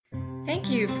Thank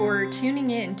you for tuning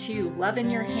in to Love in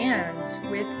Your Hands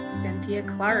with Cynthia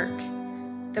Clark,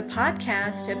 the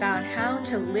podcast about how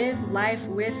to live life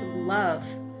with love.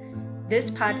 This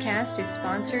podcast is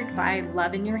sponsored by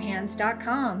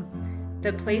loveinyourhands.com,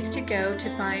 the place to go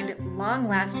to find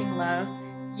long-lasting love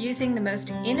using the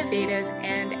most innovative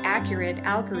and accurate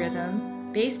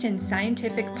algorithm based in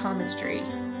scientific palmistry.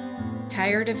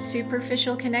 Tired of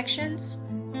superficial connections?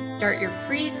 Start your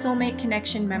free soulmate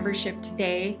connection membership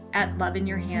today at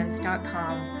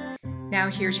loveinyourhands.com. Now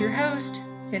here's your host,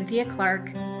 Cynthia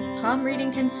Clark, palm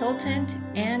reading consultant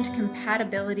and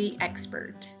compatibility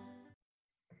expert.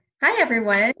 Hi,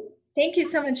 everyone. Thank you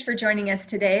so much for joining us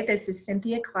today. This is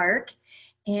Cynthia Clark,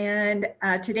 and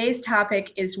today's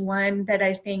topic is one that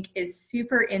I think is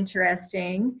super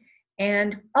interesting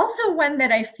and also one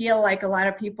that I feel like a lot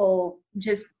of people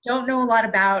just don't know a lot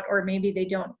about, or maybe they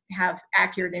don't have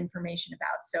accurate information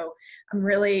about. So I'm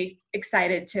really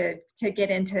excited to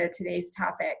get into today's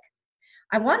topic.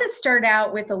 I want to start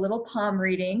out with a little palm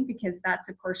reading because that's,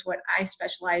 of course, what I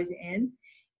specialize in.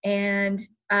 And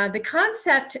the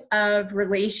concept of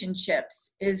relationships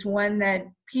is one that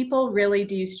people really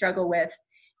do struggle with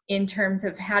in terms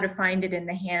of how to find it in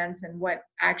the hands and what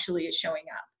actually is showing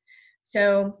up.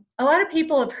 So a lot of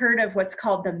people have heard of what's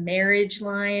called the marriage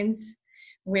lines,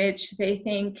 which they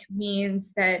think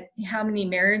means that how many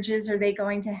marriages are they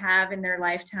going to have in their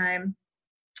lifetime.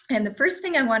 And the first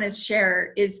thing I want to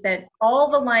share is that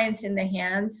all the lines in the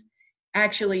hands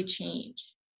actually change.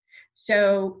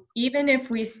 So even if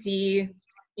we see,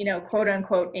 quote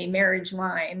unquote, a marriage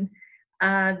line,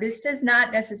 this does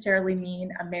not necessarily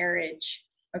mean a marriage,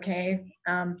 okay?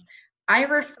 I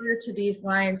refer to these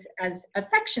lines as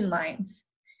affection lines,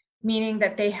 meaning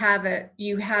that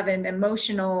you have an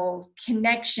emotional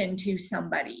connection to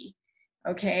somebody,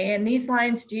 okay? And these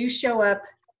lines do show up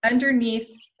underneath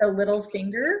the little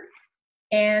finger,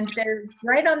 and they're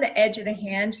right on the edge of the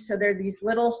hand. So they're these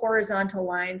little horizontal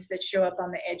lines that show up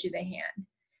on the edge of the hand.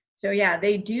 So yeah,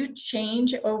 they do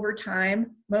change over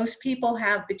time. Most people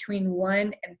have between 1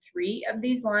 and 3 of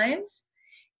these lines.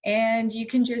 And you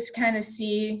can just kind of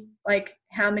see like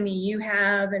how many you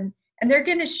have, and they're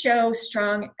going to show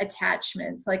strong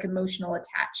attachments, like emotional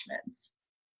attachments.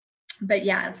 But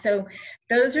yeah, so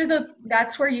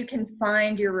that's where you can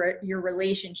find your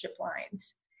relationship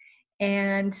lines.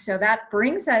 And so that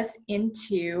brings us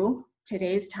into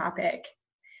today's topic.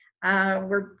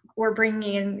 We're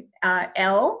bringing in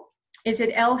Elle. Is it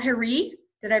Elle Hari?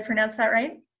 Did I pronounce that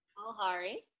right? Elle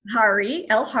Hari.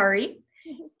 Elle Hari.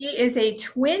 She is a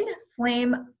twin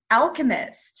flame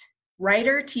alchemist,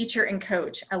 writer, teacher, and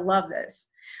coach. I love this.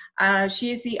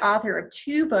 She is the author of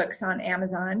 2 books on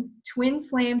Amazon, Twin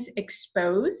Flames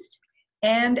Exposed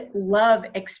and Love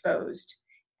Exposed,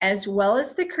 as well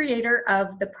as the creator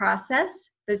of The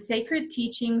Process, the sacred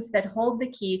teachings that hold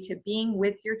the key to being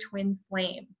with your twin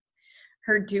flame,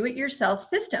 her do-it-yourself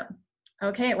system.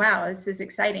 Okay, wow, this is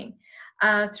exciting.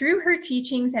 Through her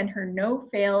teachings and her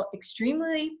no-fail,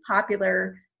 extremely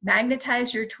popular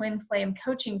Magnetize Your Twin Flame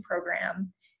coaching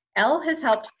program, Elle has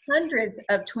helped hundreds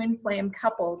of twin flame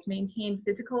couples maintain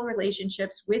physical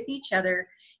relationships with each other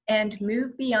and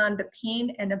move beyond the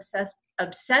pain and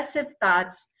obsessive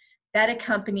thoughts that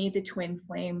accompany the twin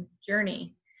flame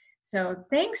journey. So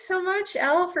thanks so much,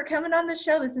 Elle, for coming on the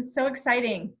show. This is so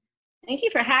exciting. Thank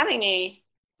you for having me.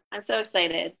 I'm so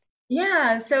excited.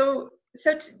 Yeah, so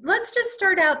let's just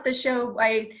start out the show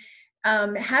by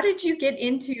how did you get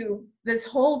into this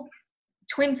whole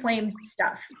twin flame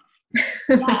stuff?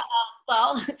 Yeah,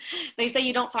 well, they say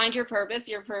you don't find your purpose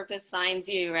finds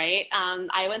you, right?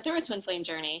 I went through a twin flame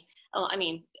journey. Oh, I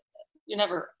mean, you're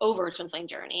never over a twin flame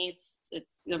journey.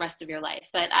 It's the rest of your life.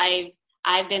 But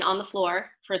I've been on the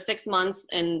floor for 6 months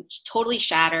and totally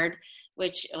shattered,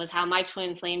 which was how my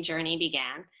twin flame journey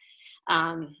began.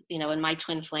 When my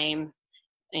twin flame,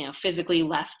 physically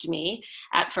left me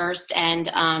at first,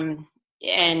 and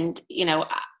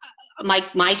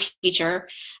my teacher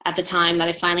at the time that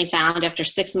I finally found after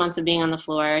 6 months of being on the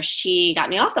floor, she got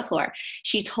me off the floor.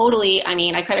 She totally,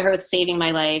 I credit her with saving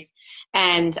my life.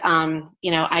 And,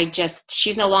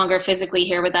 she's no longer physically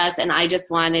here with us. And I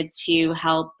just wanted to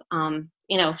help,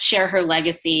 share her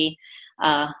legacy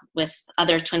with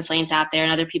other twin flames out there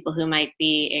and other people who might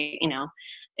be,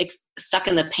 stuck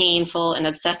in the painful and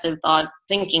obsessive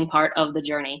thinking part of the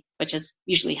journey, which is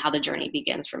usually how the journey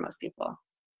begins for most people.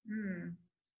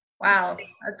 Wow,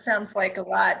 that sounds like a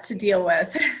lot to deal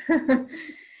with.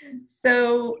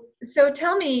 So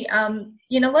tell me,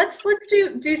 let's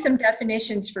do some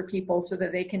definitions for people so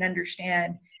that they can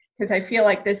understand, because I feel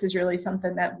like this is really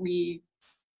something that we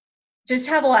just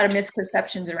have a lot of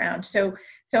misperceptions around. So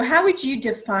how would you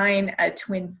define a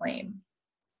twin flame?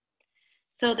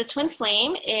 So the twin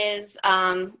flame is,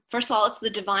 first of all, it's the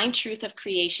divine truth of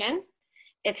creation.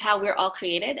 It's how we're all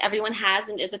created. Everyone has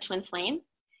and is a twin flame.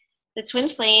 The twin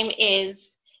flame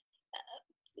is,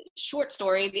 short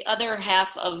story, the other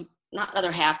half of, not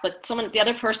other half, but the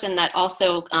other person that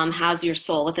also has your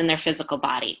soul within their physical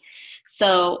body.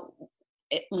 So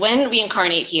when we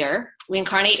incarnate here, we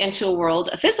incarnate into a world,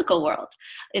 a physical world.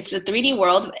 It's a 3D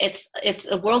world. It's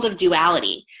a world of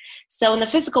duality. So in the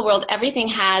physical world, everything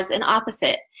has an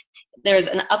opposite. There's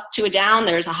an up to a down.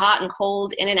 There's a hot and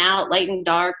cold, in and out, light and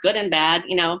dark, good and bad.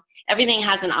 Everything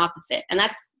has an opposite. And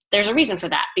there's a reason for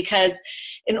that, because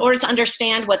in order to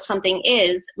understand what something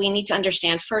is, we need to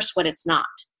understand first what it's not.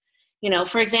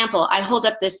 For example, I hold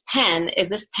up this pen. Is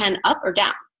this pen up or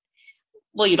down?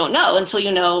 Well, you don't know until you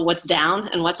know what's down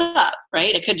and what's up,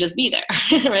 right? It could just be there,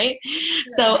 right?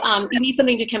 So you need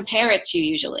something to compare it to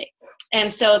usually.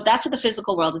 And so that's what the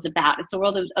physical world is about. It's a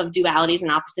world of dualities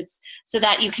and opposites, so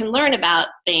that you can learn about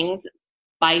things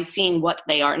by seeing what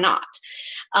they are not.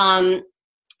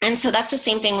 And so that's the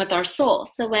same thing with our soul.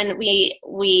 So when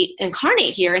we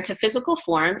incarnate here into physical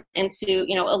form, into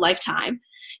a lifetime,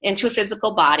 into a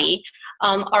physical body,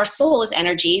 our soul is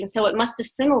energy, and so it must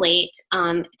assimilate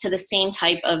to the same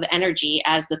type of energy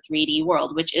as the 3D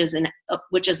world, which is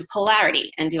a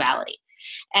polarity and duality.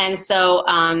 And so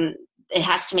it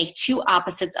has to make two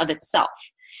opposites of itself.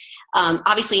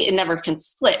 Obviously, it never can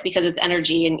split because it's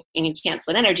energy, and you can't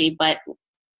split energy, but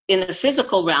in the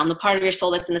physical realm, the part of your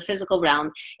soul that's in the physical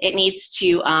realm, it needs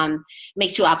to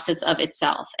make two opposites of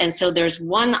itself. And so there's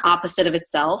one opposite of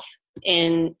itself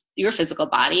in your physical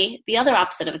body, the other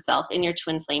opposite of itself in your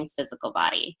twin flame's physical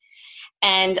body.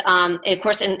 And of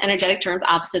course, in energetic terms,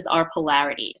 opposites are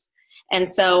polarities. And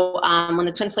so when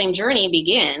the twin flame journey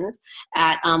begins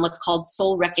at what's called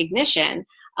soul recognition,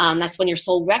 that's when your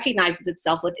soul recognizes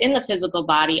itself within the physical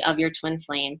body of your twin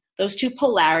flame. Those two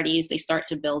polarities, they start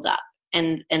to build up.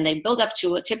 And they build up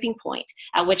to a tipping point,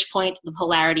 at which point the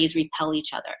polarities repel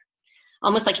each other.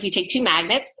 Almost like if you take two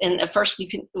magnets, and at first you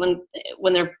can, when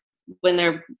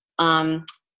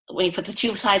you put the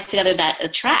two sides together that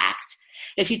attract,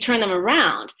 if you turn them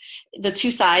around, the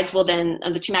two sides will then,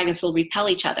 the two magnets will repel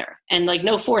each other, and like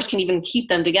no force can even keep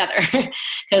them together,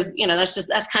 because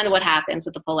that's kind of what happens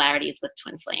with the polarities with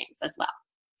twin flames as well.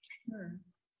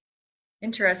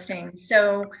 Interesting.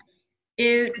 So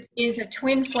is a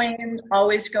twin flame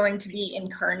always going to be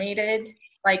incarnated,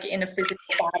 like in a physical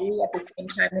body at the same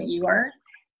time that you are?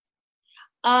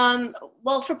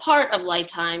 Well, for part of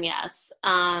lifetime, yes.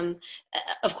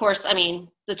 Of course,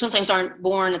 the twin flames aren't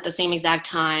born at the same exact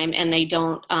time, and they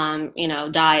don't,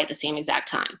 die at the same exact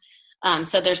time.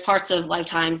 So there's parts of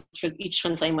lifetimes for each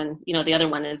twin flame when, the other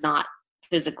one is not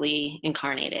physically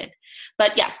incarnated.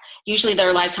 But yes, usually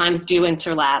their lifetimes do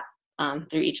interlap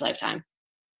through each lifetime.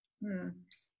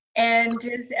 And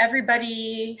does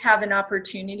everybody have an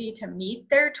opportunity to meet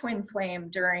their twin flame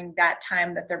during that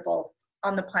time that they're both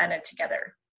on the planet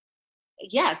together?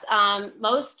 Yes,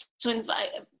 most twin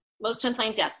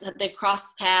flames, yes, they've crossed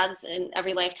paths in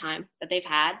every lifetime that they've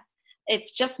had.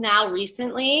 It's just now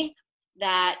recently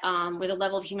that where the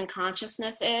level of human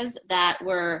consciousness is, that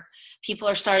where people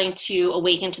are starting to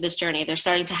awaken to this journey. They're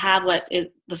starting to have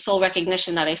the soul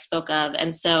recognition that I spoke of.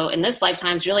 And so in this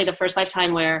lifetime is really the first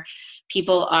lifetime where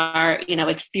people are,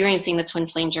 experiencing the twin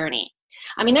flame journey.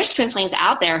 There's twin flames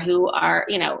out there who are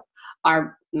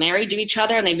married to each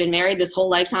other, and they've been married this whole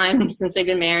lifetime since they've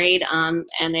been married, and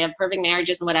they have perfect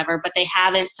marriages and whatever, but they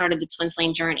haven't started the twin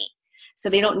flame journey. So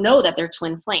they don't know that they're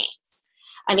twin flames.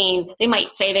 They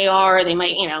might say they are, they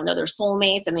might, know they're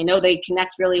soulmates, and they know they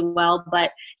connect really well,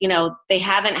 but, they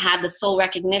haven't had the soul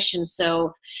recognition.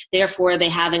 So therefore they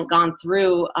haven't gone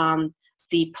through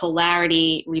the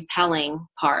polarity repelling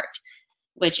part,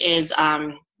 which is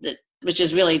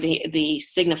really the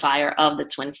signifier of the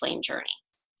twin flame journey.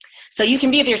 So you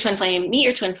can be with your twin flame, meet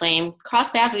your twin flame,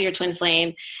 cross paths with your twin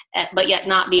flame, but yet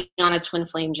not be on a twin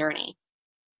flame journey.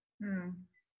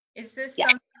 Is this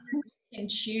something you can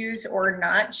choose or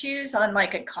not choose on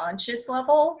like a conscious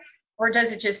level, or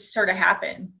does it just sort of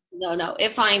happen? No,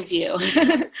 it finds you.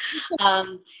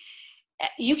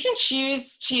 You can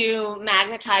choose to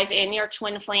magnetize in your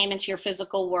twin flame into your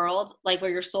physical world, like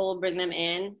where your soul will bring them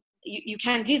in. you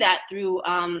can do that through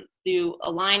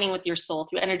aligning with your soul,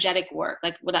 through energetic work,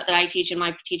 like what that I teach in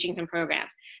my teachings and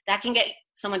programs. That can get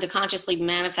someone to consciously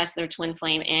manifest their twin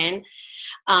flame in.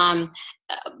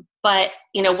 But,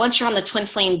 once you're on the twin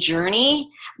flame journey,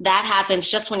 that happens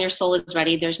just when your soul is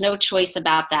ready. There's no choice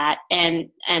about that. And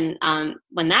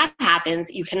when that happens,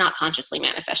 you cannot consciously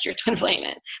manifest your twin flame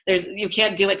in. You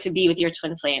can't do it to be with your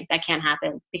twin flame. That can't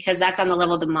happen, because that's on the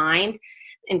level of the mind,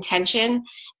 intention.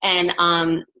 And,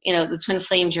 the twin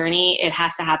flame journey, it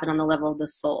has to happen on the level of the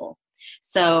soul.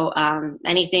 So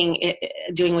anything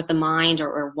doing with the mind,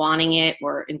 or wanting it,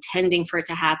 or intending for it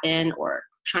to happen, or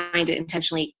trying to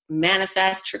intentionally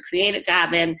manifest or create it to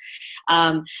happen,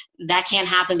 that can't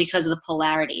happen because of the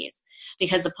polarities.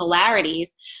 Because the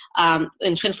polarities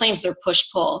in twin flames, they're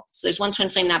push-pull. So there's one twin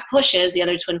flame that pushes, the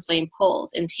other twin flame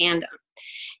pulls in tandem.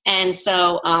 And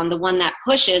so the one that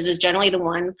pushes is generally the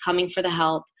one coming for the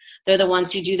help. They're the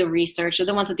ones who do the research. They're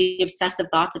the ones with the obsessive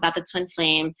thoughts about the twin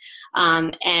flame.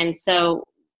 And so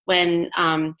when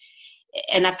and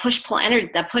that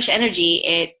push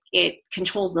energy, it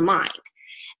controls the mind.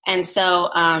 And so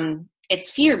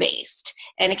it's fear-based,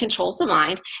 and it controls the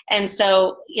mind. And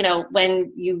so,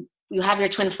 when you have your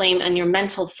twin flame and your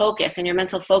mental focus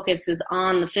is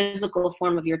on the physical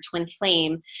form of your twin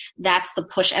flame, that's the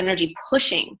push energy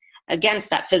pushing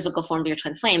against that physical form of your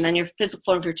twin flame. Then your physical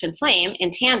form of your twin flame in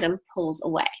tandem pulls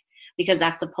away, because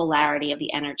that's the polarity of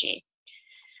the energy.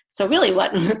 So really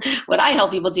what I help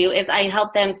people do is I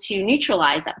help them to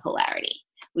neutralize that polarity.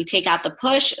 We take out the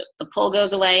push, the pull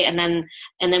goes away, and then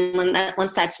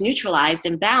once that's neutralized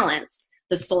and balanced,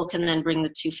 the soul can then bring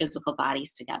the two physical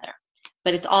bodies together.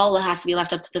 But it has to be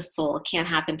left up to the soul. It can't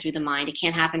happen through the mind. It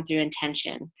can't happen through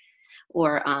intention,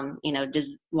 or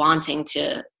wanting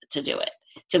to do it,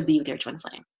 to be with your twin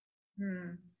flame.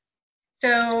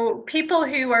 So people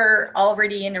who are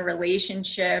already in a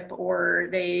relationship, or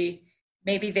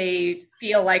maybe they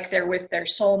feel like they're with their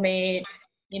soulmate,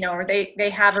 or they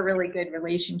have a really good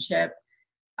relationship,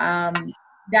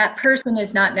 that person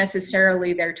is not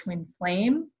necessarily their twin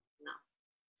flame. No,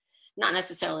 not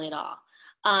necessarily at all.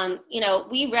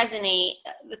 We resonate.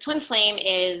 The twin flame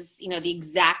is, your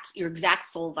exact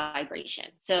soul vibration.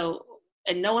 So,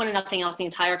 and no one and nothing else in the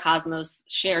entire cosmos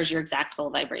shares your exact soul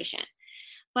vibration.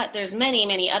 But there's many,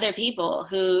 many other people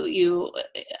who you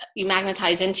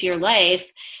magnetize into your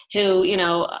life, who,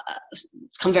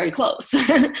 come very close,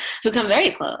 and,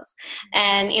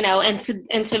 and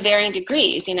to varying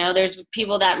degrees. There's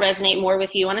people that resonate more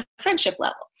with you on a friendship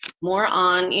level, more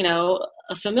on,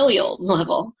 a familial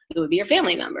level. It would be your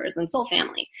family members and soul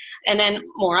family, and then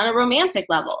more on a romantic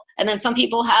level. And then some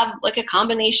people have like a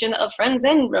combination of friends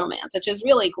and romance, which is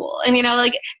really cool. And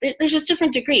there's just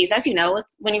different degrees, as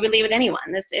when you relate with anyone.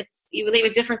 You relate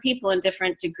with different people in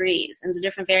different degrees, and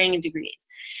different varying degrees.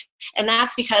 And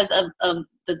that's because of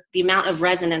the amount of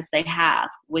resonance they have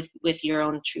with your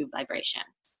own true vibration.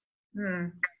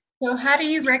 So how do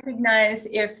you recognize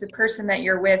if the person that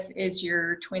you're with is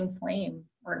your twin flame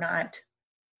or not?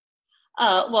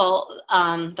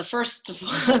 The first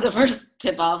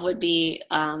tip off would be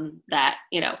that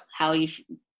how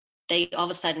they all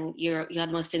of a sudden you have the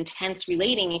most intense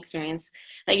relating experience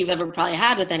that you've ever probably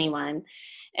had with anyone,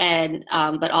 and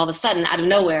but all of a sudden out of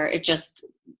nowhere it just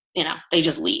they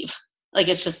just leave, like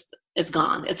it's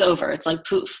gone, it's over, it's like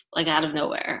poof, like out of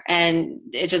nowhere, and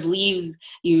it just leaves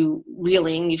you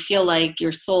reeling. You feel like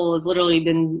your soul has literally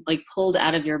been like pulled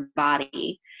out of your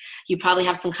body. You probably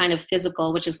have some kind of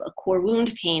physical, which is a core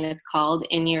wound pain, it's called,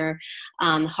 in your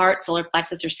heart, solar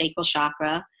plexus, or sacral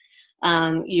chakra.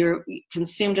 You're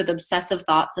consumed with obsessive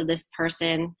thoughts of this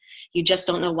person. You just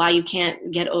don't know why you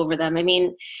can't get over them. I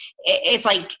mean, it's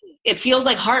like, it feels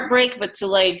like heartbreak, but to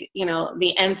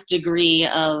the nth degree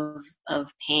of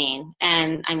pain.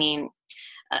 And I mean,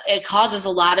 it causes a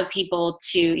lot of people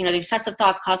to, the excessive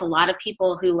thoughts cause a lot of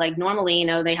people who normally,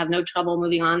 they have no trouble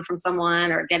moving on from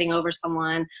someone or getting over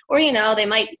someone, or, they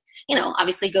might,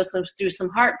 obviously go through some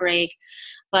heartbreak,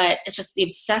 but it's just the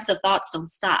obsessive thoughts don't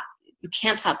stop. You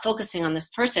can't stop focusing on this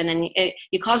person, and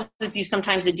it causes you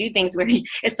sometimes to do things where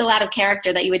it's so out of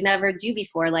character that you would never do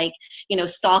before, like,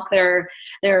 stalk their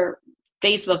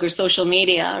Facebook or social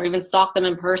media, or even stalk them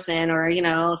in person, or,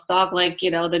 stalk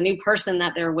the new person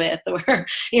that they're with, or,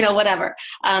 whatever.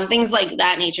 Things like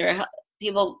that nature.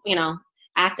 People,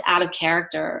 act out of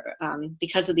character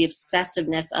because of the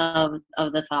obsessiveness of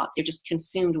the thoughts. You're just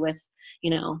consumed with,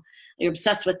 you're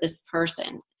obsessed with this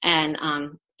person. And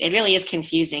it really is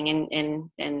confusing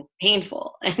and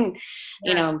painful. And,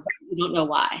 you don't know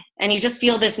why. And you just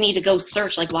feel this need to go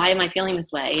search, like, why am I feeling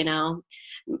this way?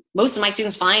 Most of my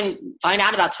students find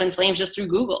out about twin flames just through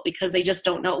Google, because they just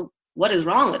don't know what is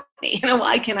wrong with me?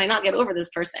 Why can I not get over this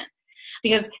person?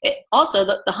 Because also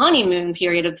the honeymoon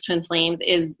period of the twin flames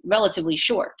is relatively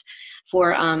short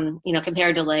for,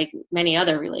 compared to like many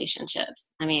other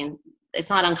relationships. I mean, it's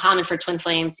not uncommon for twin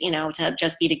flames, to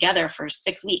just be together for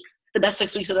 6 weeks, the best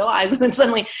 6 weeks of their lives.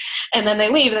 And then they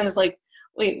leave, and it's like,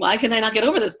 wait, why can I not get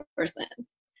over this person?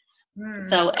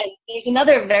 So, and there's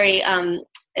another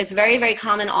it's very, very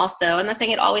common also. I'm not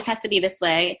saying it always has to be this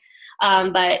way,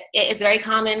 but it's very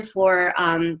common for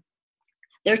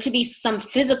there to be some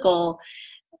physical,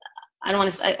 I don't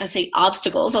want to say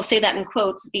obstacles. I'll say that in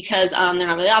quotes because they're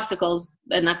not really obstacles,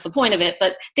 and that's the point of it,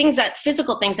 but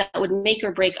physical things that would make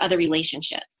or break other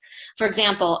relationships. For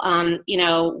example,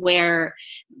 where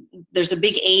there's a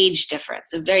big age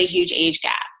difference, a very huge age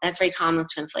gap. That's very common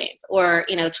with twin flames. Or,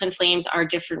 twin flames are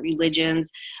different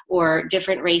religions or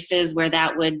different races where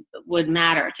that would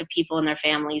matter to people and their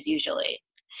families usually.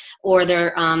 Or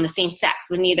they're the same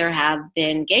sex, would neither have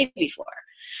been gay before.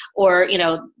 Or,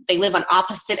 they live on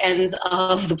opposite ends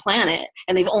of the planet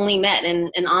and they've only met in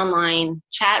an online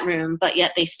chat room, but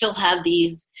yet they still have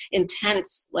these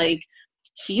intense like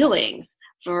feelings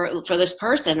for this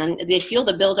person, and they feel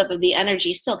the buildup of the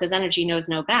energy still, because energy knows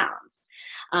no bounds,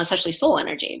 especially soul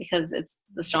energy, because it's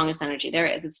the strongest energy there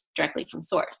is. It's directly from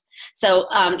source. So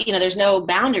there's no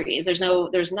boundaries. There's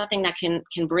nothing that can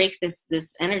break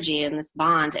this energy and this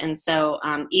bond. And so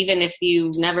even if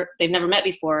they've never met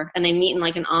before, and they meet in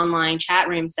like an online chat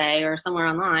room, say, or somewhere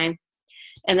online,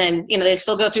 and then, they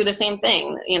still go through the same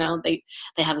thing.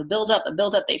 They have a buildup.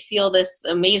 They feel this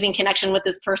amazing connection with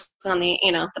this person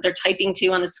that they're typing to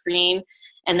on the screen.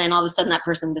 And then all of a sudden that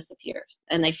person disappears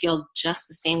and they feel just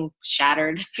the same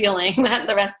shattered feeling that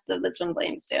the rest of the twin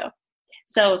flames do.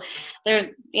 So there's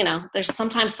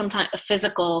sometimes a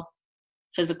physical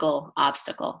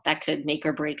obstacle that could make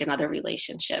or break another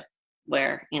relationship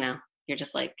where, you're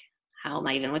just like, how am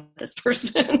I even with this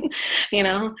person?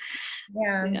 Yeah.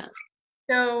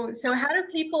 So how do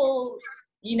people,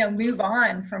 move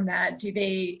on from that?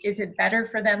 Is it better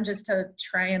for them just to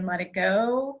try and let it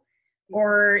go?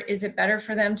 Or is it better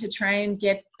for them to try and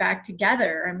get back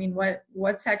together? I mean,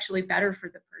 what's actually better for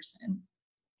the person?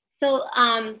 So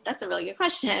that's a really good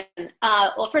question.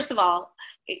 Well, first of all,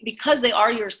 because they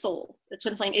are your soul, the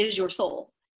twin flame is your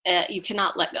soul, you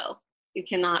cannot let go. You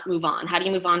cannot move on. How do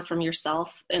you move on from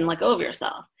yourself and let go of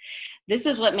yourself? This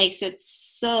is what makes it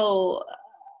so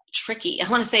tricky. I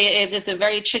want to say it's a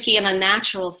very tricky and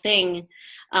unnatural thing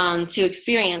to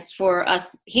experience for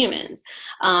us humans.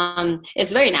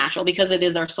 It's very natural because it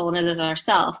is our soul and it is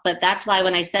ourself. But that's why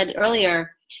when I said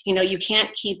earlier, you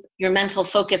can't keep your mental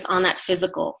focus on that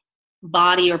physical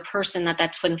body or person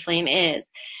that twin flame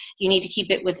is. You need to keep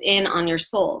it within on your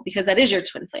soul, because that is your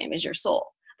twin flame, is your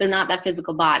soul. They're not that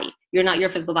physical body. You're not your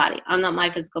physical body. I'm not my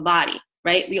physical body.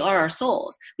 Right? We are our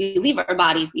souls. We leave our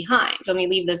bodies behind when we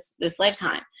leave this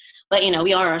lifetime. But,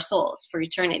 we are our souls for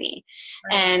eternity.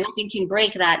 Right. And nothing can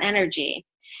break that energy.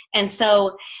 And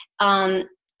so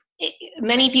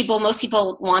most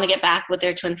people want to get back with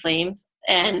their twin flames.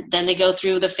 And then they go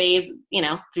through the phase,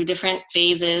 through different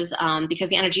phases, because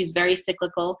the energy is very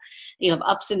cyclical. You have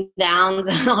ups and downs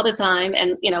all the time.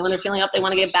 And, when they're feeling up, they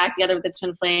want to get back together with the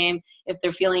twin flame. If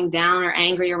they're feeling down or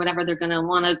angry or whatever, they're going to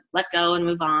want to let go and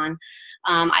move on.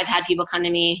 I've had people come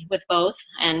to me with both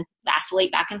and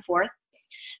vacillate back and forth.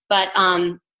 But,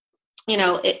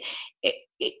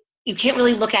 you can't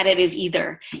really look at it as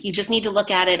either. You just need to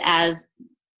look at it as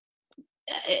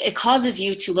it causes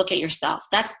you to look at yourself.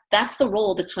 That's the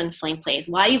role the twin flame plays.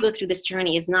 Why you go through this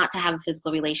journey is not to have a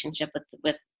physical relationship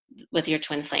with your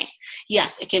twin flame.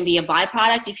 Yes, it can be a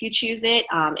byproduct if you choose it.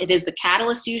 It is the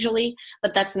catalyst usually,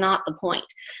 but that's not the point.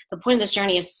 The point of this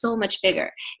journey is so much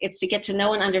bigger. It's to get to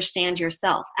know and understand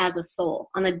yourself as a soul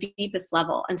on the deepest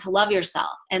level, and to love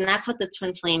yourself. And that's what the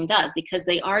twin flame does, because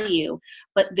they are you,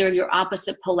 but they're your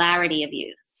opposite polarity of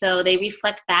you. So they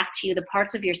reflect back to you the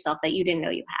parts of yourself that you didn't know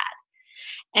you had.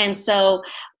 And so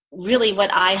really what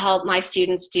I help my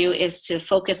students do is to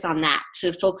focus on that,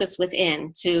 to focus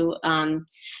within, to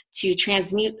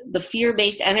transmute the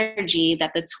fear-based energy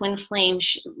that the twin flame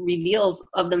reveals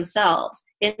of themselves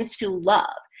into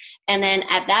love. And then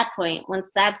at that point,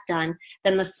 once that's done,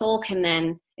 then the soul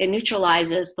it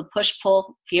neutralizes the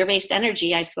push-pull fear-based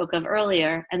energy I spoke of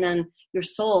earlier, and then your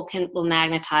soul will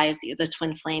magnetize the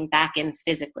twin flame back in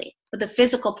physically. But the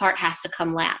physical part has to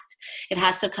come last. It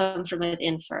has to come from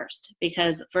within first,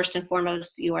 because first and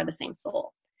foremost, you are the same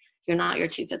soul. You're not your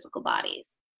two physical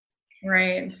bodies.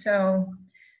 Right. So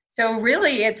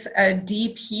really it's a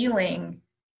deep healing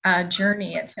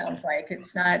journey, it sounds like.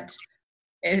 It's not,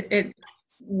 it's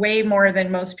way more than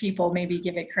most people maybe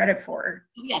give it credit for.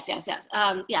 Yes.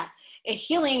 Yeah.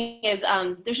 healing is,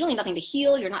 there's really nothing to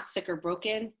heal. You're not sick or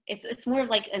broken. It's more of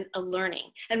like a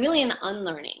learning, and really an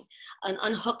unlearning, an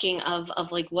unhooking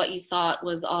of like what you thought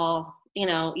was all,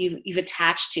 you've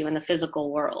attached to in the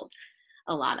physical world,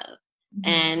 a lot of,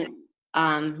 and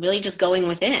really just going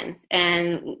within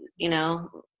and,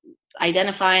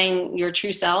 identifying your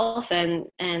true self and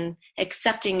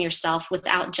accepting yourself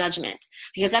without judgment,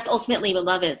 because that's ultimately what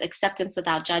love is, acceptance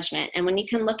without judgment. And when you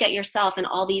can look at yourself and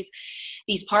all these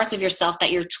parts of yourself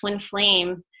that your twin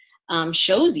flame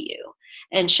shows you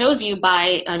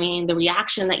by, the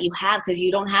reaction that you have, because you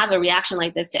don't have a reaction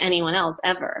like this to anyone else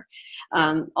ever.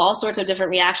 All sorts of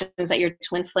different reactions that your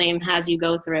twin flame has you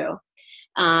go through.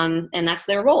 And that's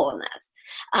their role in this.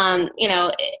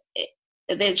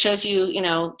 It shows you,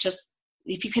 just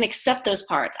if you can accept those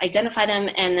parts, identify them,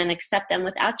 and then accept them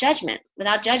without judgment,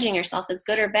 without judging yourself as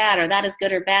good or bad, or that is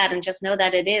good or bad, and just know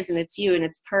that it is, and it's you, and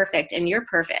it's perfect, and you're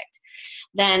perfect.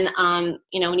 Then, when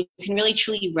you can really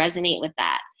truly resonate with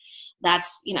that,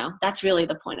 that's really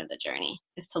the point of the journey,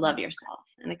 is to love yourself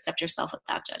and accept yourself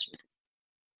without judgment.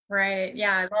 Right.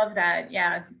 Yeah, I love that.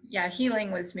 Yeah.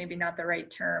 Healing was maybe not the right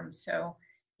term. So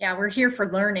yeah, we're here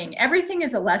for learning. Everything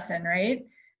is a lesson, right?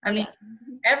 I mean,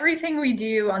 everything we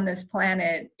do on this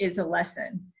planet is a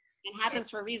lesson. It happens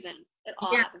for a reason. It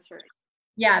all happens for a reason.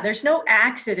 Yeah, there's no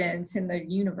accidents in the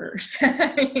universe.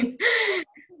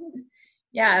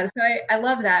 Yeah, so I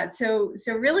love that. So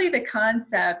really the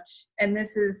concept, and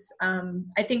this is,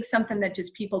 I think, something that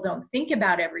just people don't think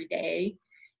about every day,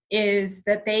 is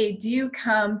that they do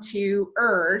come to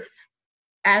Earth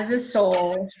as a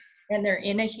soul, and they're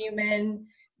in a human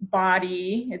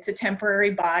body. It's a temporary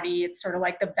body. It's sort of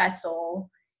like the vessel,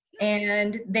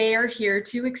 and they are here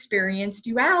to experience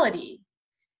duality.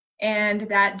 And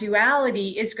that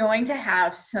duality is going to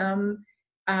have some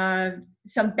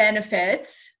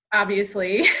benefits,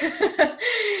 obviously.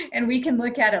 And we can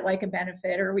look at it like a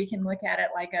benefit, or we can look at it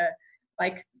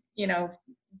like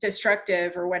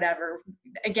destructive or whatever.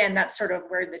 Again, that's sort of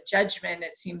where the judgment,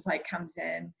 it seems like, comes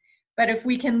in. But if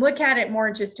we can look at it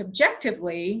more just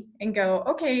objectively and go,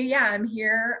 okay, yeah, I'm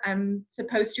here, I'm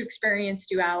supposed to experience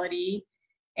duality,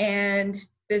 and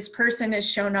this person has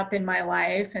shown up in my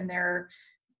life, and they're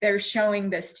showing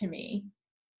this to me,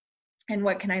 and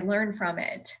what can I learn from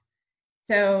it?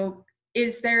 So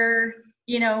is there,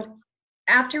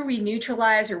 after we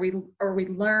neutralize or we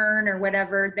learn or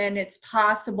whatever, then it's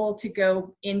possible to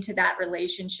go into that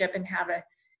relationship and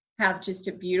have just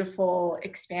a beautiful,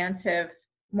 expansive,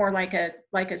 more like a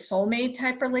soulmate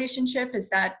type relationship? Is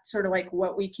that sort of like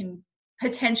what we can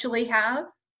potentially have?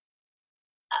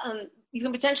 You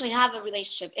can potentially have a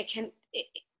relationship.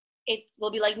 It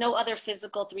will be like no other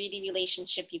physical 3D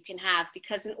relationship you can have,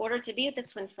 because in order to be with the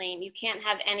twin flame, you can't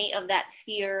have any of that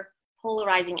fear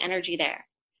polarizing energy there.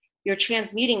 You're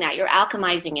transmuting that, you're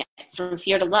alchemizing it from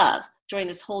fear to love during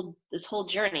this whole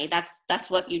journey. That's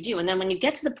what you do. And then when you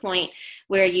get to the point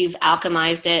where you've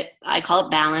alchemized it, I call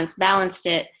it balanced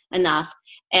it enough,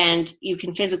 and you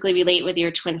can physically relate with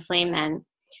your twin flame, then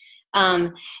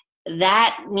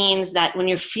that means that when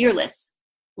you're fearless,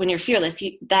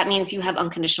 that means you have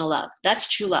unconditional love. That's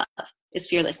true love, is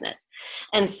fearlessness.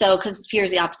 And so, because fear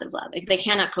is the opposite of love, they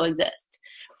cannot coexist.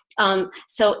 But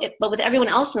with everyone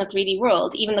else in the 3D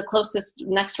world, even the closest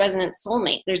next resonant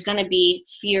soulmate, there's going to be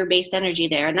fear-based energy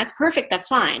there, and that's perfect, that's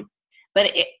fine.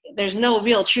 But there's no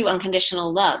real true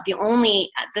unconditional love. The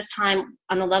only, at this time,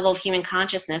 on the level of human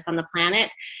consciousness on the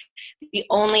planet, the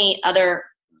only other,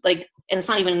 and it's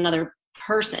not even another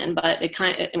person, but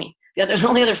the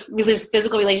only other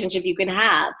physical relationship you can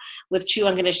have with true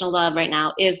unconditional love right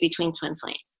now is between twin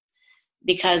flames.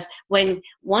 Because when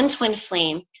one twin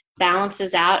flame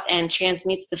balances out and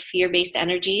transmutes the fear-based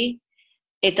energy,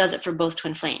 it does it for both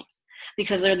twin flames,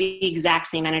 because they're the exact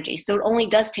same energy. So it only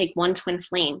does take one twin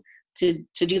flame to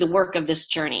do the work of this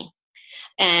journey,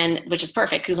 and which is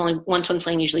perfect, because only one twin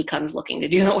flame usually comes looking to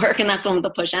do the work, and that's on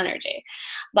the push energy.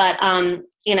 But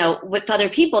with other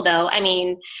people, though,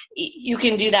 you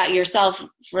can do that yourself,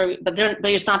 but you're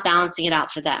just not balancing it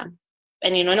out for them.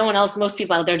 And no one else, most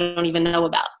people out there don't even know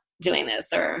about doing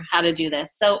this or how to do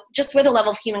this. So just where the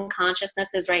level of human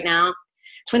consciousness is right now,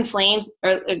 twin flames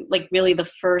are really the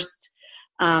first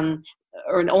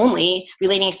or only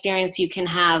relating experience you can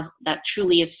have that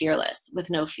truly is fearless, with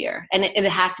no fear. And it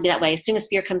has to be that way. As soon as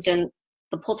fear comes in,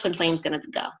 the pull twin flame is going to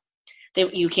go.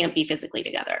 You can't be physically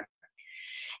together.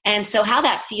 And so how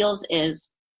that feels is,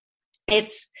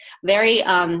 it's very,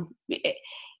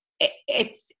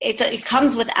 it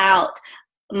comes without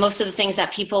most of the things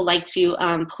that people like to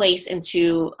place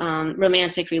into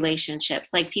romantic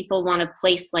relationships. Like, people want to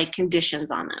place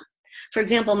conditions on them. For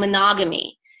example,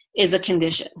 monogamy is a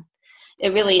condition.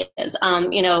 It really is.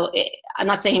 I'm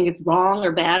not saying it's wrong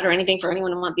or bad or anything for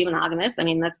anyone who want to be monogamous. I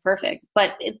mean, that's perfect,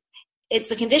 but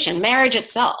it's a condition. Marriage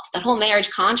itself, that whole marriage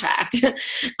contract,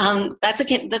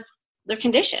 that's their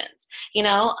conditions,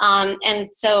 and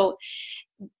so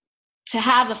to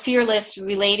have a fearless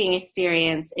relating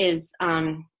experience is,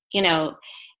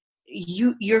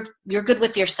 you're good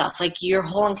with yourself. Like, you're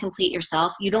whole and complete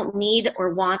yourself. You don't need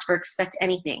or want or expect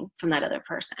anything from that other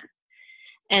person.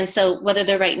 And so whether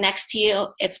they're right next to you,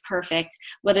 it's perfect.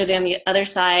 Whether they're on the other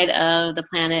side of the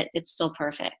planet, it's still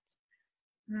perfect.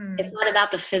 It's not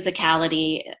about the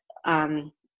physicality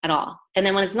at all. And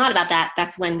then when it's not about that,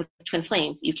 that's when with twin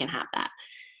flames, you can have that.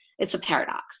 It's a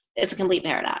paradox. It's a complete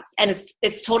paradox. And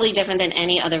it's totally different than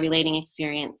any other relating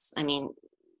experience. I mean,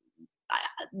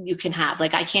 you can have.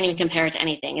 Like, I can't even compare it to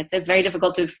anything. It's very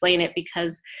difficult to explain it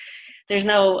because there's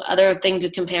no other thing to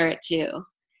compare it to.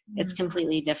 It's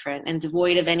completely different and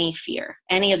devoid of any fear,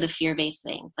 any of the fear-based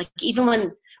things. Like, even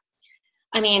when,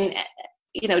 I mean,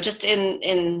 just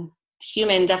in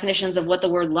human definitions of what the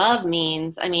word love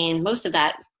means, I mean, most of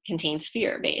that contains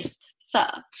fear-based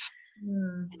stuff.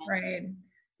 Right.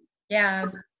 Yeah.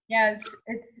 Yeah.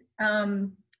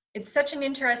 It's such an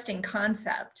interesting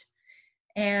concept.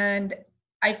 And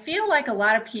I feel like a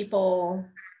lot of people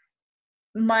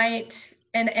might,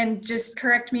 and just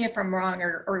correct me if I'm wrong,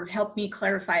 or help me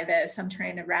clarify this. I'm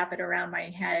trying to wrap it around my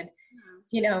head.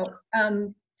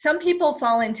 Some people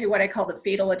fall into what I call the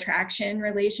fatal attraction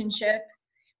relationship,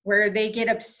 where they get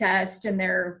obsessed and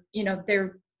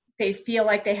they feel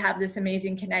like they have this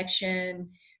amazing connection.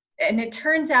 And it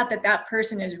turns out that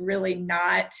person is really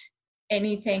not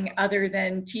anything other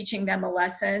than teaching them a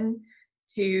lesson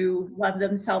to love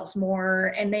themselves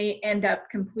more, and they end up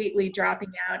completely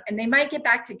dropping out, and they might get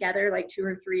back together like 2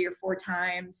 or 3 or 4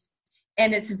 times,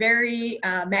 and it's very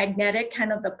magnetic,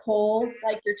 kind of the pull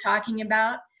like you're talking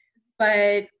about.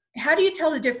 But how do you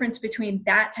tell the difference between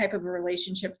that type of a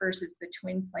relationship versus the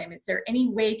twin flame? Is there any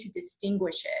way to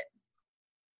distinguish it?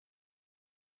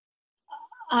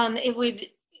 It would,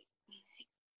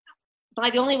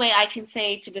 the only way I can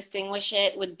say to distinguish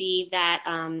it would be that,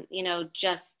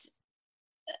 just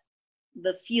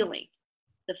the feeling,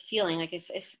 like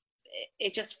if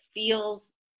it just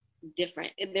feels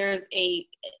different. There's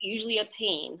usually a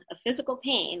pain, a physical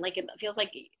pain, like it feels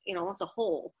like, almost a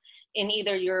hole in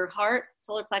either your heart,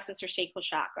 solar plexus, or sacral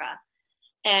chakra.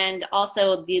 And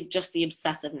also the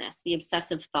obsessiveness, the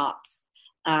obsessive thoughts,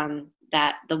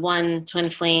 that the one twin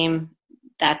flame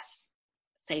that's,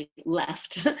 say,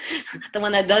 left, the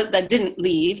one that didn't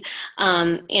leave,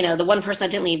 the one person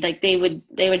that didn't leave, like they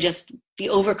would just be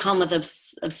overcome with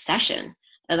obsession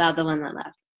about the one that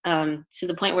left, to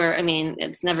the point where, I mean,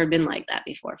 it's never been like that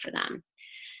before for them.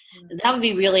 That would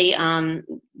be really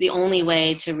the only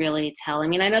way to really tell. I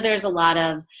mean, I know there's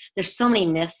so many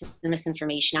myths and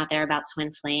misinformation out there about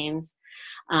twin flames.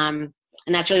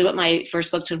 And that's really what my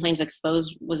first book, Twin Flames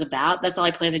Exposed, was about. That's all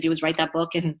I planned to do, was write that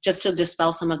book, and just to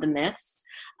dispel some of the myths,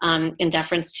 in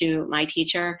deference to my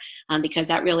teacher, because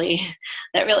that really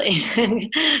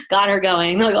got her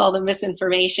going, like all the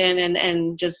misinformation,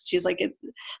 and just, she's like,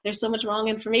 there's so much wrong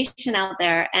information out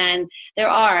there, and there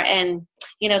are, and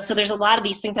so there's a lot of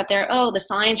these things out there. Oh, the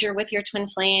signs you're with your twin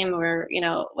flame, or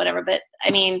whatever. But I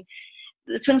mean,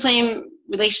 the twin flame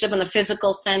relationship in the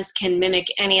physical sense can mimic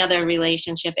any other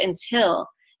relationship until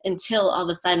all of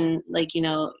a sudden, like,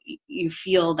 you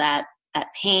feel that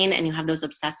pain and you have those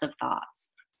obsessive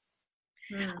thoughts.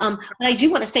 But I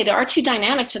do want to say there are 2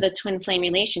 dynamics for the twin flame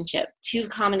relationship, 2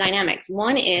 common dynamics.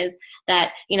 One is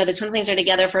that, the twin flames are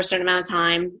together for a certain amount of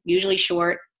time, usually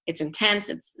short. It's intense.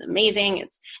 It's amazing.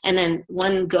 And then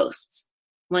one ghosts.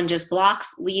 One just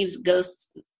blocks, leaves,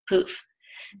 ghosts, poof.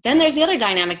 Then there's the other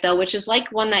dynamic, though, which is like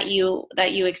one that you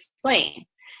explain,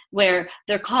 where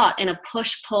they're caught in a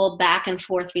push-pull back and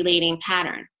forth relating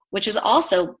pattern, which is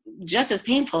also just as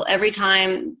painful. Every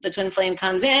time the twin flame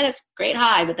comes in, it's great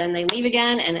high, but then they leave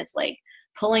again, and it's like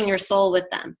pulling your soul with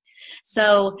them.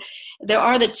 So there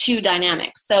are the 2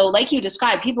 dynamics. So like you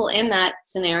described, people in that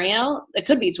scenario, it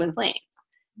could be twin flames,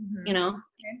 Okay.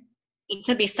 It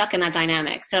could be stuck in that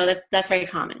dynamic. So that's very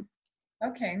common.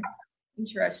 Okay.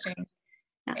 Interesting.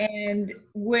 And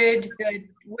would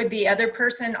the other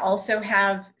person also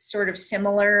have sort of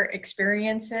similar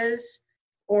experiences,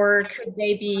 or could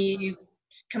they be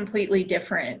completely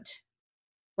different?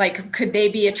 Like, could they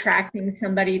be attracting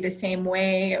somebody the same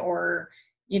way, or,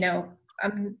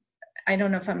 I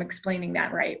don't know if I'm explaining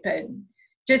that right, but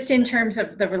just in terms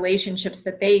of the relationships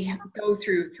that they go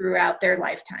throughout their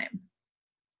lifetime.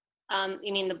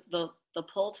 You mean the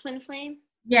pole twin flame?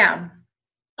 Yeah.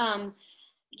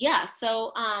 Yeah.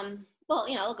 So, well,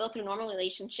 they'll go through normal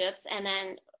relationships, and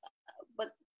then, but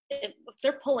if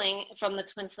they're pulling from the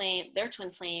twin flame, their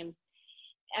twin flame,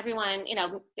 everyone,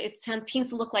 it seems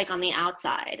to look like on the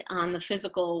outside, on the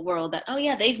physical world, that, oh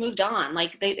yeah, they've moved on.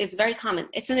 Like it's very common.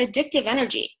 It's an addictive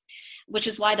energy, which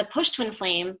is why the push twin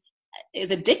flame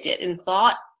is addicted in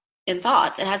thoughts.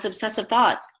 It has obsessive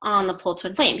thoughts on the pull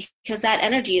twin flame because that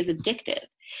energy is addictive.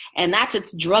 And that's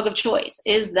its drug of choice,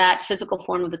 is that physical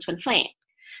form of the twin flame.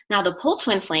 Now the pull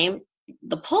twin flame,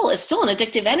 the pull is still an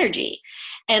addictive energy.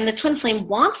 And the twin flame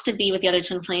wants to be with the other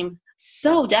twin flame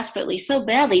so desperately, so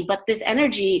badly, but this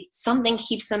energy, something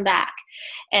keeps them back.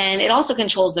 And it also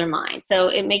controls their mind. So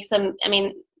it makes them,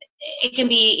 it can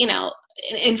be,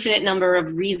 an infinite number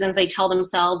of reasons they tell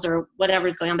themselves or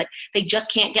whatever's going on, but they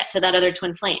just can't get to that other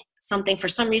twin flame. Something, for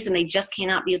some reason, they just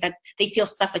cannot be with that. They feel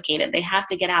suffocated. They have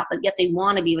to get out, but yet they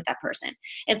want to be with that person.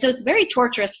 And so it's very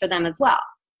torturous for them as well.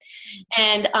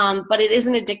 And, but it is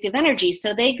an addictive energy.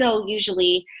 So they go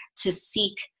usually to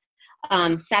seek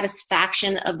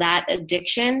satisfaction of that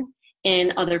addiction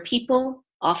in other people,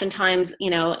 oftentimes,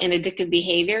 in addictive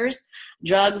behaviors,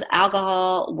 drugs,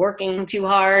 alcohol, working too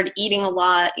hard, eating a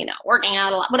lot, working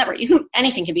out a lot, whatever.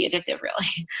 Anything can be addictive,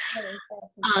 really.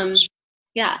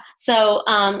 Yeah. So,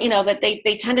 but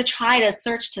they tend to try to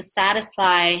search to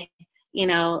satisfy,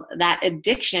 that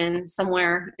addiction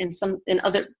somewhere in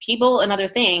other people and other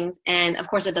things. And of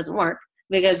course it doesn't work,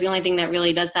 because the only thing that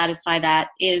really does satisfy that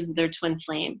is their twin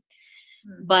flame.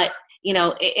 But,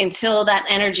 until that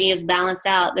energy is balanced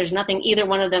out, there's nothing either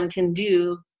one of them can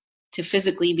do to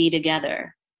physically be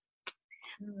together.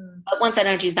 But once that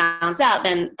energy is balanced out,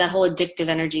 then that whole addictive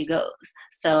energy goes.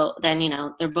 So then,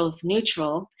 they're both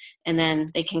neutral, and then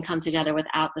they can come together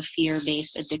without the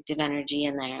fear-based addictive energy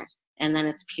in there. And then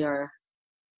it's pure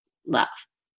love.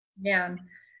 Yeah.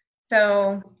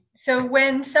 So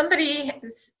when somebody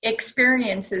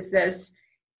experiences this,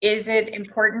 is it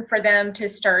important for them to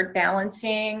start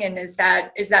balancing? And is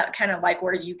that kind of like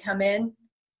where you come in?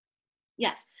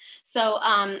 Yes. So,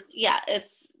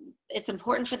 it's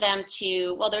important for them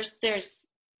to, well, there's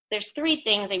three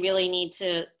things they really need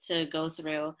to go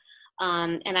through.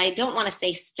 And I don't want to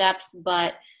say steps,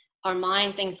 but our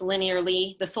mind thinks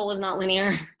linearly. The soul is not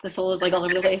linear. The soul is like all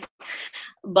over the place.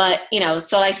 But,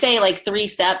 so I say like 3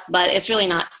 steps, but it's really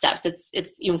not steps.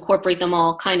 It's you incorporate them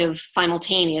all kind of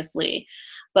simultaneously.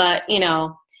 But,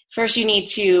 first you need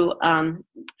to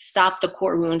stop the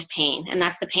core wound pain. And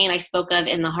that's the pain I spoke of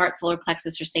in the heart, solar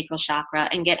plexus, or sacral chakra,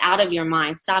 and get out of your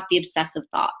mind. Stop the obsessive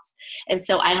thoughts. And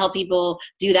so I help people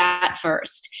do that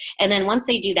first. And then once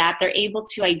they do that, they're able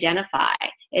to identify,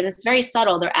 and it's very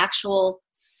subtle, their actual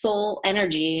soul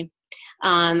energy,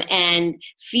 and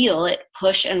feel it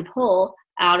push and pull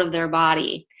out of their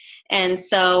body. And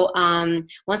so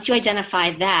once you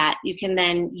identify that, you can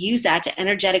then use that to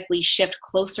energetically shift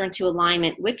closer into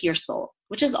alignment with your soul,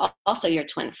 which is also your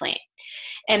twin flame.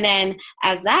 And then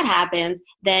as that happens,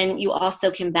 then you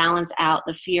also can balance out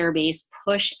the fear-based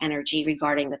push energy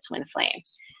regarding the twin flame.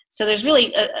 So there's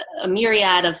really a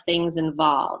myriad of things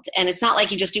involved. And it's not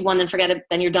like you just do one, then forget it,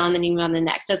 then you're done, then you move on to the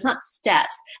next. So it's not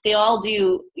steps. They all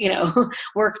do,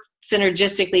 work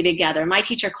synergistically together. My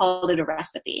teacher called it a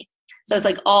recipe. So it's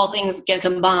like all things get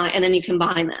combined, and then you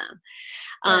combine them.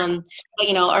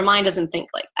 But, our mind doesn't think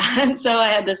like that. So I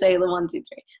had to say the 1, 2, 3,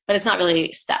 but it's not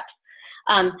really steps.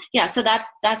 So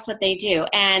that's what they do.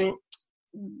 And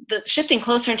the shifting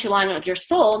closer into alignment with your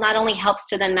soul not only helps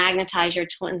to then magnetize your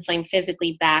twin flame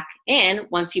physically back in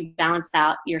once you balance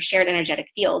out your shared energetic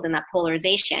field and that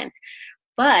polarization,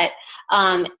 but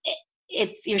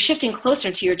you're shifting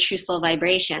closer to your true soul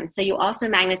vibration. So you also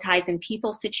magnetize in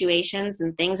people, situations,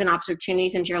 and things and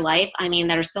opportunities into your life,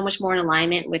 that are so much more in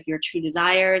alignment with your true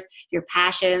desires, your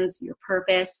passions, your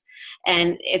purpose.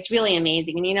 And it's really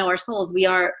amazing. And our souls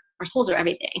are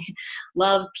everything.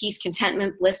 Love, peace,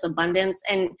 contentment, bliss, abundance.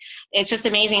 And it's just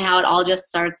amazing how it all just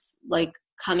starts like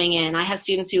coming in. I have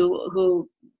students who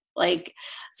like,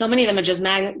 so many of them are just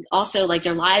also like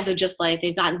their lives are just like,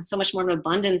 they've gotten so much more of an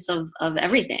abundance of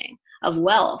everything, of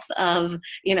wealth, of,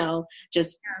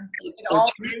 just. It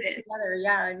all fits together.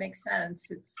 Yeah, it makes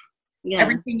sense.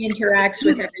 Everything interacts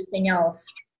with everything else.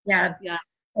 Yeah. Yeah.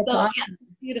 That's awesome. Yeah,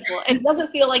 beautiful. It doesn't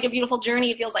feel like a beautiful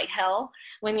journey. It feels like hell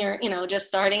when you're, just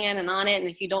starting in and on it. And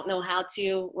if you don't know how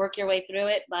to work your way through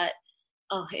it, but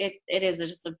it is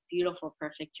just a beautiful,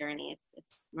 perfect journey.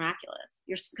 It's miraculous.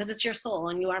 Because it's your soul,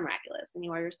 and you are miraculous, and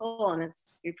you are your soul, and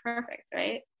you're perfect,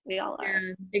 right? We all are.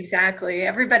 Yeah, exactly.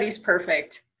 Everybody's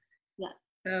perfect. Yeah.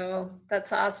 So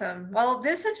that's awesome. Well,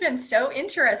 this has been so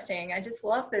interesting. I just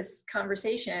love this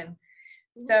conversation.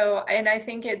 So, and I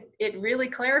think it really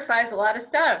clarifies a lot of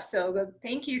stuff. So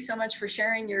thank you so much for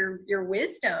sharing your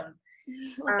wisdom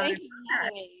Well, on thank you for that.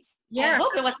 having me. I Yeah,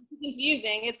 hope it wasn't too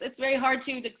confusing. It's very hard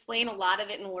to explain a lot of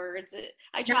it in words.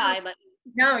 I no, try, but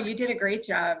no, you did a great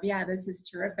job. Yeah, this is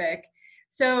terrific.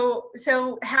 So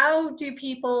how do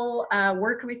people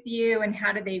work with you, and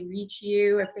how do they reach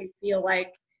you if they feel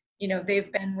like,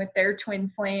 they've been with their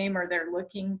twin flame, or they're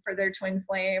looking for their twin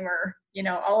flame, or,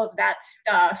 all of that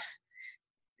stuff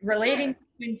relating sure. to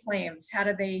twin flames? How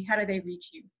do they reach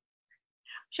you?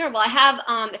 Sure. Well, I have,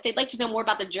 if they'd like to know more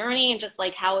about the journey and just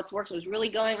like how it works, what's really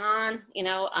going on,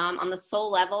 on the soul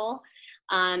level,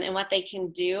 and what they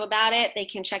can do about it, they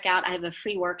can check out. I have a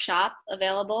free workshop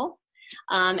available.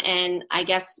 And I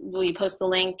guess we post the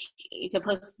link.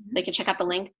 They can check out the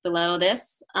link below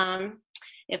this,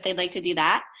 if they'd like to do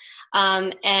that.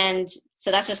 And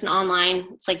so that's just an online,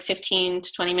 it's like 15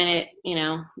 to 20 minute,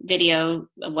 video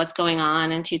of what's going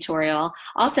on and tutorial.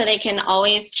 Also, they can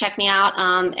always check me out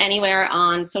anywhere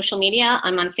on social media.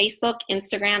 I'm on Facebook,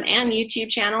 Instagram, and YouTube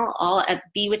channel, all at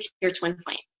Be With Your Twin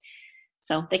Flame.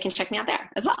 So they can check me out there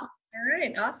as well. All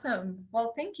right, awesome.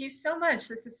 Well, thank you so much.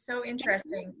 This is so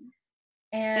interesting. Thank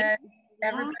And you.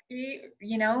 everybody,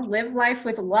 live life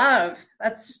with love.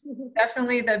 That's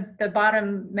definitely the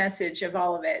bottom message of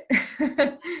all of it.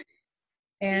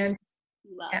 And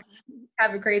Love.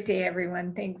 have a great day,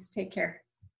 everyone. Thanks. Take care.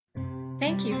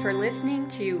 Thank you for listening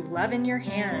to Love in Your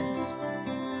Hands.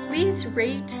 Please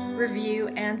rate, review,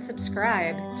 and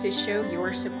subscribe to show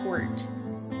your support.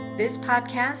 This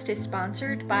podcast is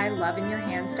sponsored by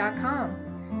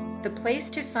loveinyourhands.com, the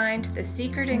place to find the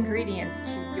secret ingredients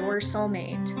to your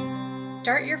soulmate.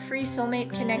 Start your free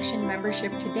Soulmate Connection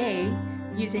membership today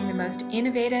using the most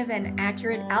innovative and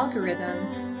accurate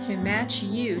algorithm to match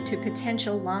you to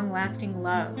potential long-lasting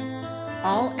love,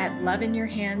 all at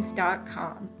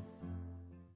loveinyourhands.com.